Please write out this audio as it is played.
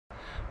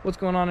What's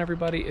going on,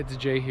 everybody? It's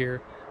Jay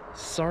here.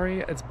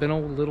 Sorry, it's been a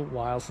little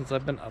while since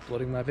I've been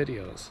uploading my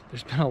videos.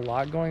 There's been a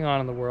lot going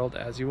on in the world,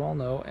 as you all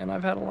know, and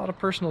I've had a lot of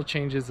personal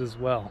changes as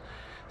well.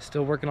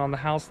 Still working on the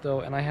house though,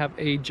 and I have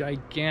a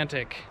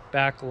gigantic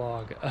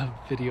backlog of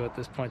video at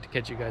this point to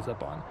catch you guys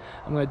up on.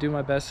 I'm going to do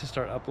my best to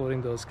start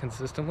uploading those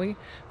consistently.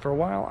 For a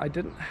while, I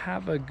didn't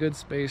have a good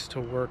space to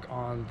work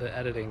on the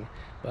editing,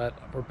 but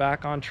we're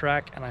back on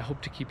track, and I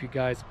hope to keep you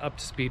guys up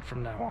to speed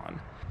from now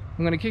on.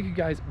 I'm going to kick you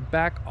guys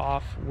back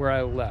off where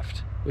I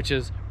left, which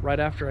is right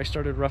after I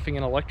started roughing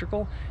in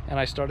electrical and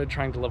I started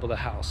trying to level the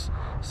house.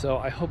 So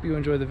I hope you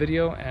enjoy the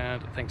video,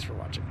 and thanks for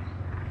watching.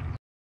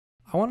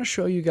 I want to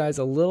show you guys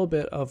a little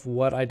bit of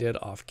what I did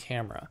off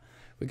camera.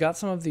 We got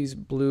some of these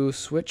blue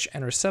switch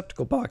and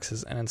receptacle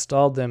boxes and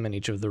installed them in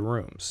each of the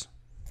rooms.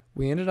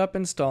 We ended up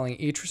installing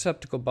each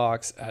receptacle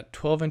box at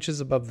 12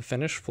 inches above the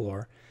finished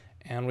floor,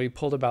 and we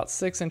pulled about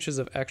 6 inches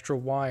of extra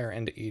wire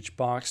into each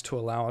box to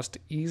allow us to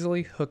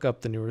easily hook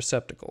up the new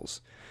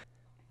receptacles.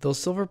 Those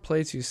silver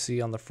plates you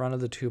see on the front of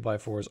the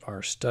 2x4s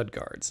are stud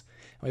guards,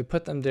 and we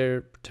put them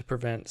there to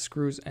prevent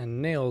screws and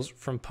nails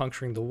from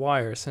puncturing the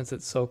wire since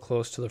it's so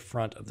close to the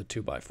front of the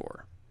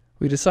 2x4.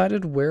 We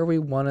decided where we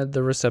wanted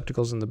the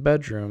receptacles in the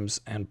bedrooms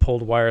and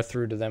pulled wire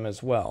through to them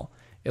as well.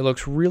 It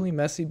looks really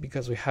messy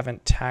because we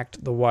haven't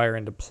tacked the wire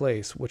into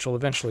place, which will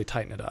eventually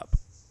tighten it up.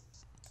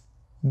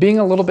 Being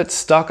a little bit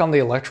stuck on the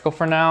electrical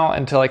for now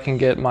until I can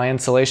get my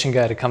insulation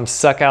guy to come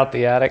suck out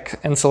the attic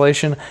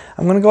insulation,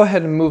 I'm going to go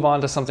ahead and move on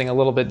to something a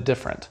little bit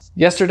different.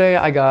 Yesterday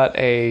I got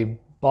a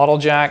bottle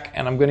jack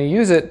and I'm going to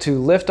use it to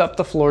lift up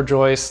the floor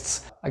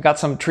joists. I got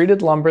some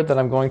treated lumber that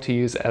I'm going to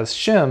use as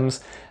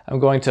shims. I'm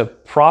going to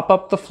prop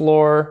up the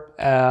floor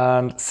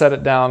and set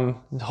it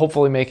down,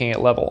 hopefully making it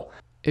level.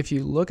 If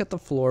you look at the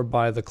floor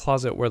by the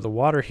closet where the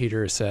water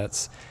heater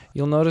sits,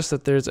 you'll notice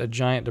that there's a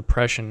giant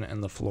depression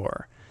in the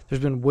floor.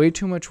 There's been way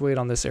too much weight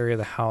on this area of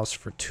the house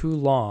for too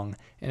long,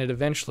 and it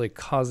eventually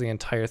caused the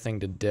entire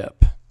thing to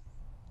dip.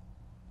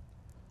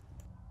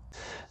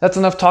 That's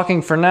enough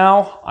talking for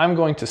now. I'm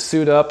going to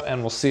suit up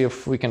and we'll see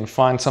if we can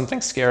find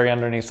something scary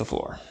underneath the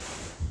floor.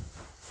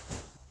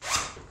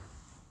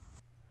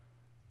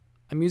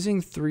 I'm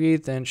using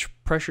 3/8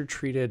 inch pressure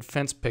treated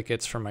fence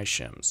pickets for my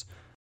shims.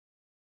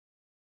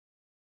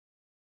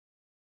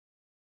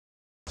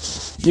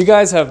 You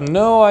guys have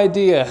no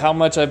idea how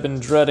much I've been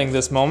dreading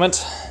this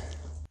moment.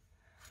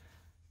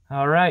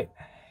 All right,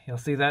 you'll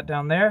see that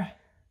down there.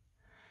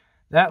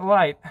 That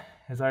light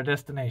is our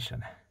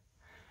destination.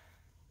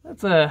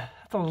 That's a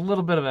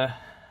little bit of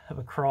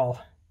a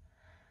crawl.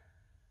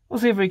 We'll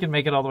see if we can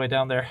make it all the way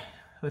down there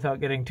without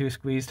getting too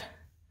squeezed.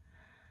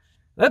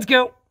 Let's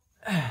go.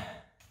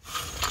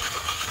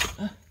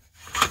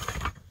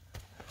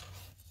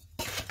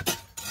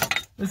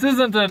 This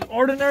isn't an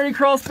ordinary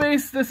crawl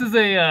space. This is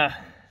a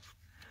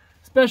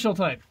special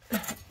type.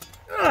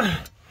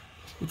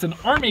 It's an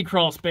army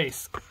crawl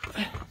space.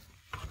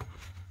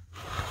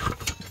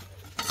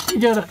 You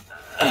gotta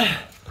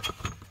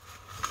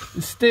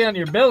just stay on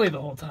your belly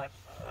the whole time.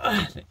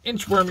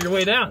 Inchworm your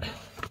way down.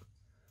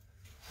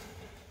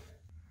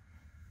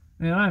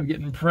 Man, I'm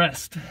getting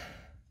pressed.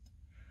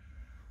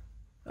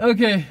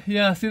 Okay,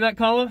 yeah, see that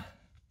column?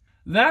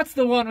 That's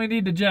the one we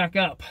need to jack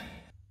up.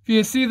 If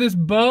you see this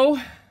bow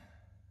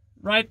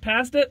right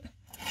past it,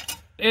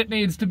 it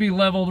needs to be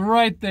leveled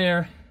right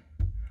there.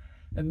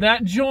 And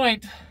that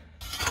joint,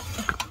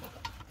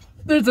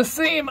 there's a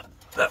seam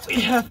that we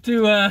have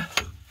to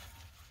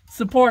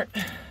support.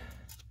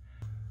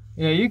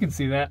 Yeah, you can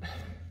see that.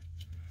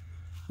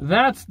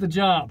 That's the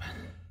job.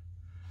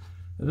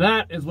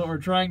 That is what we're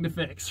trying to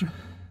fix.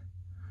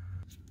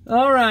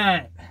 All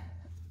right.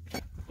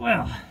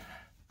 Well,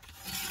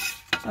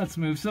 let's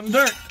move some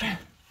dirt.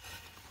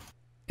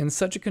 In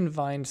such a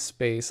confined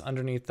space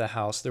underneath the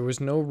house, there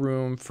was no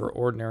room for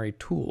ordinary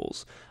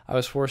tools. I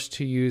was forced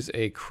to use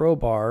a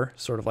crowbar,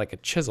 sort of like a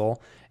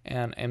chisel,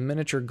 and a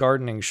miniature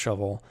gardening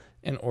shovel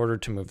in order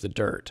to move the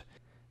dirt.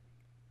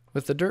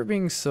 With the dirt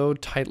being so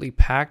tightly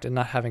packed and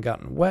not having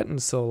gotten wet in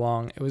so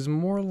long, it was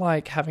more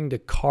like having to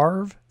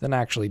carve than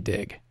actually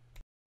dig.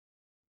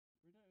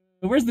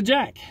 Where's the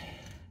jack?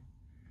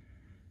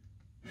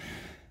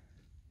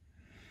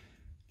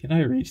 Can I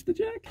reach the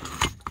jack?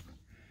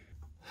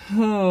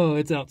 Oh,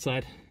 it's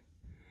outside.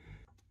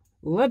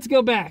 Let's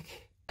go back.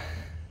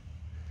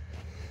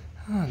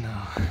 Oh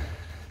no.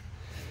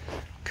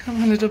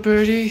 Come on, little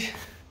birdie.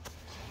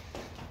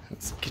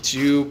 Let's get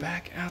you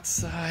back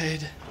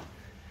outside.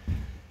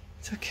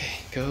 It's okay.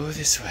 Go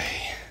this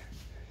way.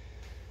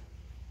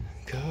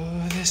 Go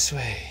this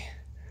way.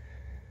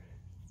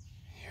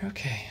 You're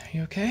okay. Are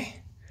you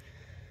okay?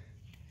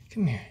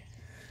 Come here.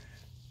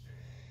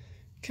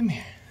 Come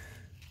here.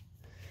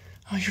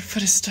 Oh, your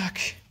foot is stuck.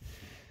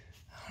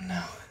 Oh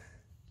no.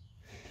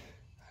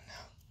 Oh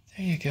no.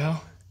 There you go.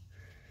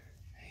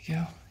 There you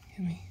go.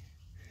 Give me.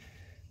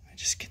 Let me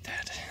just get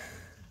that.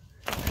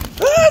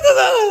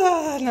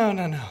 Ah, no,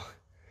 no, no.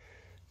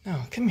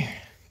 No, come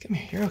here. Come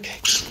here. You're okay.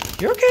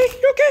 You're okay.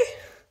 You're okay.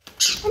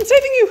 I'm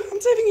saving you. I'm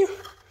saving you.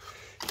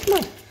 Come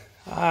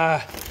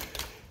on.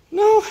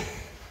 No.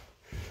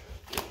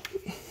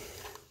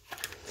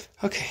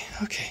 Okay,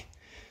 okay,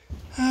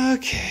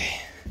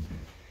 okay.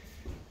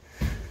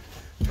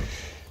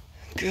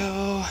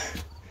 Go.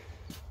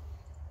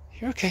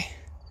 You're okay.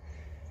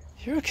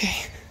 You're okay.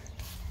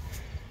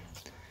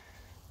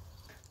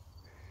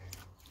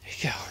 There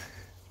you go.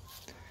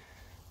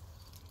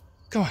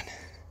 Go on.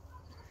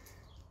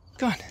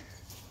 Go on.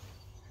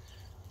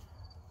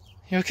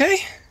 You okay?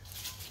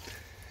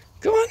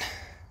 Go on.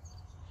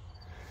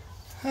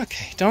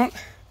 Okay, don't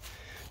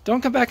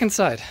come back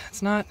inside.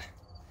 It's not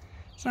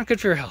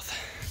good for your health.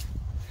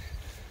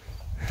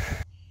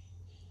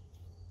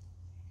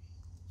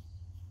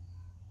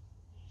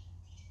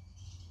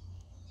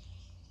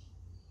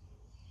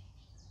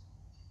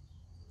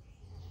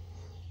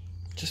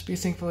 Just be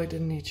thankful I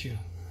didn't eat you.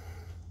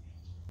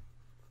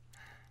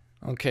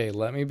 Okay,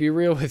 let me be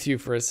real with you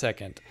for a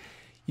second.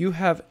 You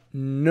have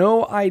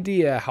no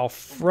idea how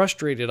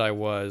frustrated I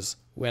was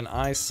when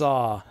I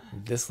saw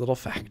this little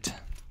fact.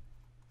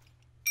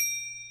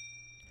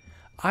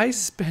 I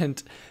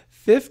spent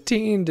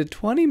 15 to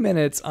 20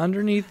 minutes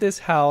underneath this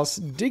house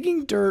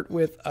digging dirt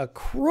with a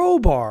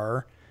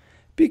crowbar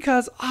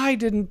because I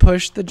didn't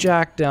push the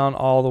jack down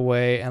all the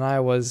way and I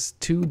was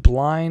too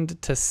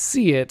blind to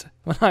see it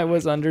when I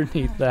was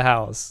underneath the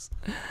house.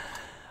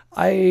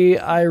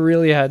 I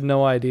really had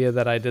no idea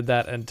that I did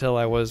that until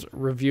I was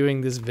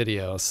reviewing this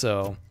video,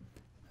 so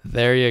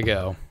there you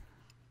go.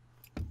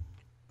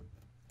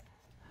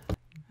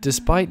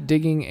 Despite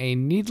digging a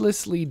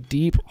needlessly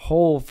deep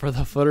hole for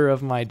the footer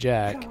of my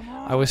jack,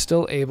 I was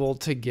still able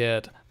to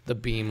get the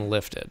beam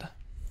lifted.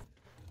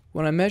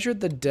 When I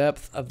measured the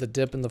depth of the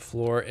dip in the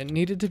floor, it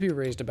needed to be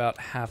raised about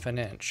 ½ an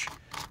inch.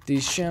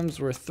 These shims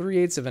were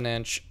 3/8 of an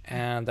inch,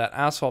 and that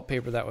asphalt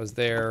paper that was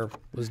there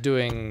was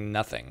doing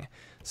nothing.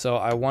 So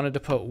I wanted to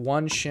put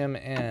one shim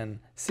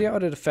in, see how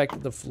it had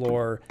affected the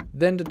floor,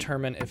 then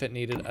determine if it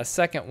needed a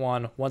second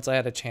one once I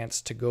had a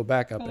chance to go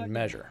back up and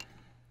measure.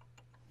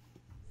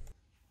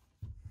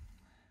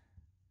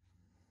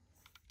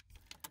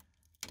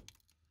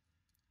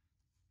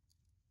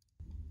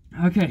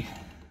 Okay,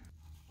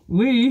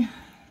 we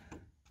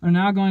are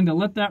now going to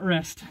let that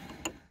rest.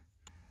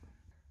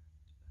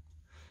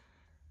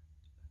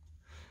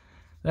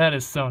 That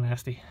is so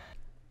nasty.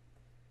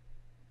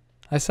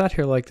 I sat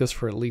here like this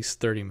for at least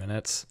 30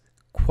 minutes,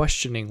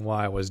 questioning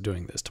why I was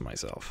doing this to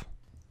myself.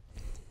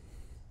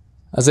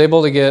 I was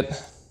able to get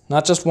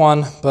not just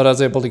one, but I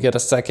was able to get a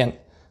second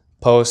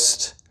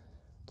post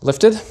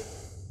lifted.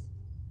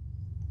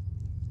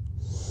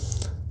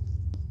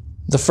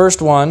 The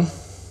first one,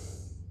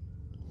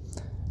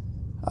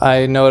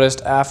 I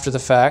noticed after the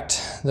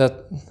fact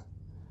that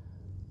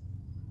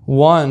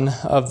one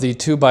of the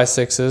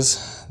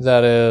 2x6s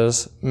that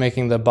is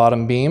making the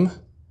bottom beam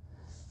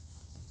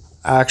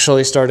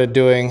actually started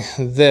doing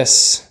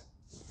this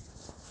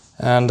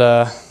and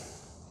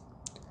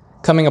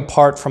coming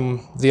apart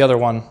from the other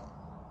one.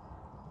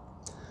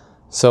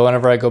 So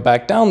whenever I go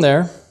back down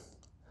there,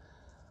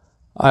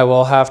 I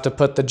will have to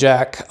put the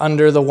jack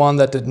under the one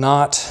that did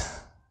not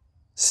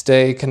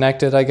stay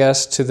connected, I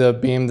guess, to the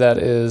beam that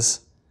is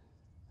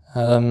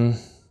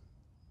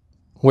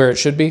where it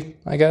should be,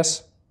 I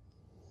guess.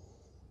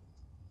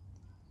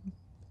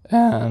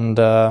 And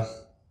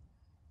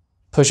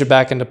push it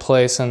back into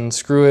place and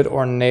screw it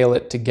or nail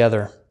it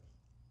together.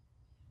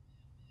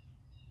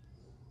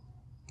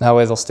 That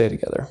way they'll stay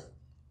together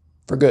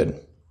for good.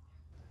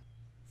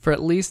 For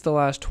at least the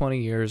last 20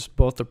 years,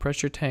 both the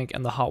pressure tank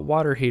and the hot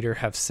water heater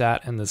have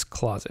sat in this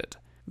closet.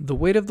 The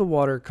weight of the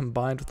water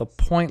combined with the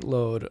point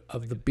load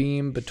of the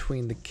beam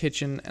between the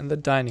kitchen and the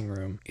dining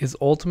room is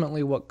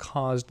ultimately what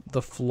caused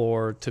the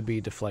floor to be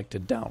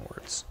deflected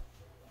downwards.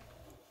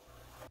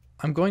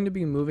 I'm going to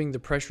be moving the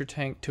pressure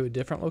tank to a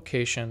different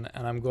location,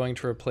 and I'm going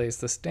to replace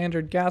the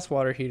standard gas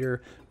water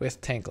heater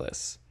with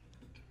tankless.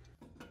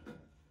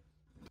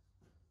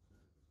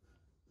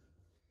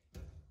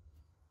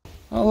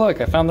 Oh look,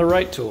 I found the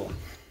right tool.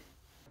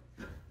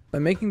 By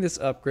making this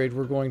upgrade,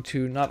 we're going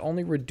to not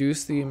only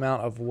reduce the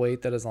amount of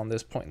weight that is on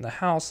this point in the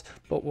house,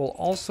 but we'll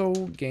also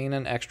gain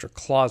an extra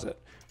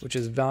closet, which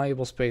is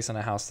valuable space in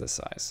a house this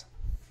size.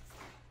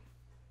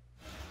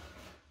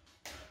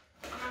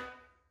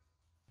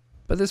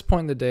 By this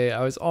point in the day,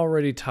 I was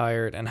already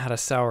tired and had a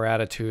sour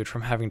attitude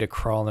from having to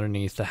crawl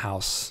underneath the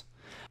house.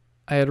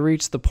 I had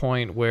reached the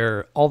point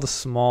where all the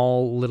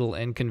small little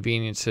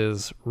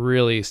inconveniences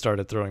really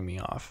started throwing me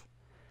off.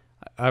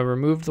 I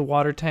removed the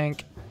water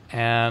tank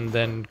and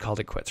then called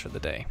it quits for the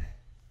day.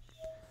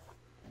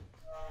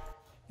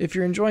 If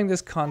you're enjoying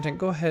this content,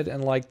 go ahead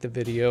and like the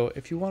video.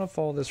 If you want to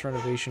follow this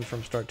renovation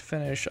from start to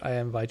finish, I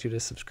invite you to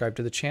subscribe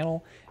to the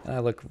channel, and I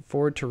look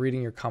forward to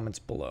reading your comments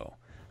below.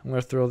 I'm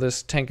going to throw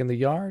this tank in the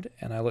yard,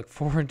 and I look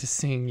forward to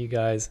seeing you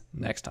guys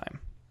next time.